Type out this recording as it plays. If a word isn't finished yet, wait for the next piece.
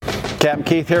Captain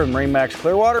Keith here with MarineMax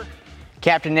Clearwater.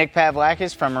 Captain Nick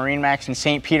Pavlakis from MarineMax in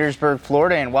St. Petersburg,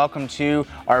 Florida, and welcome to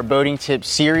our Boating Tips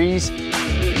series.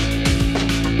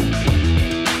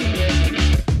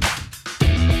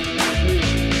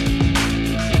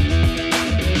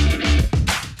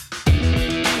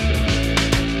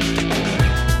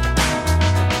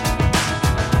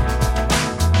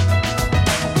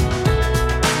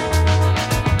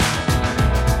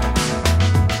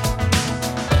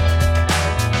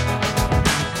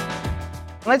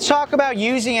 Let's talk about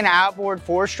using an outboard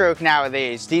four-stroke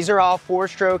nowadays. These are all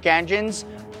four-stroke engines.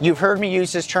 You've heard me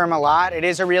use this term a lot. It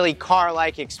is a really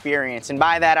car-like experience. And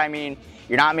by that, I mean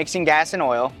you're not mixing gas and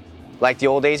oil like the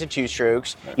old days of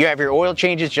two-strokes. You have your oil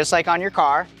changes just like on your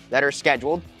car that are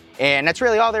scheduled. And that's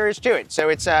really all there is to it. So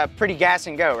it's pretty gas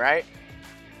and go, right?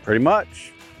 Pretty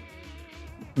much.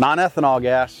 Non-ethanol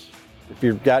gas. If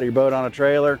you've got your boat on a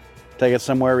trailer, take it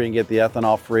somewhere where you can get the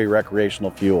ethanol-free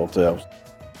recreational fuel too.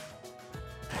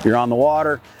 You're on the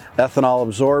water, ethanol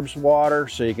absorbs water,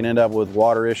 so you can end up with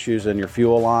water issues in your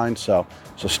fuel line, so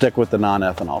stick with the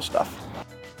non-ethanol stuff.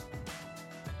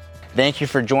 Thank you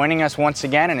for joining us once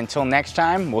again, and until next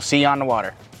time, we'll see you on the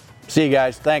water. See you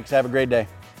guys. Thanks. Have a great day.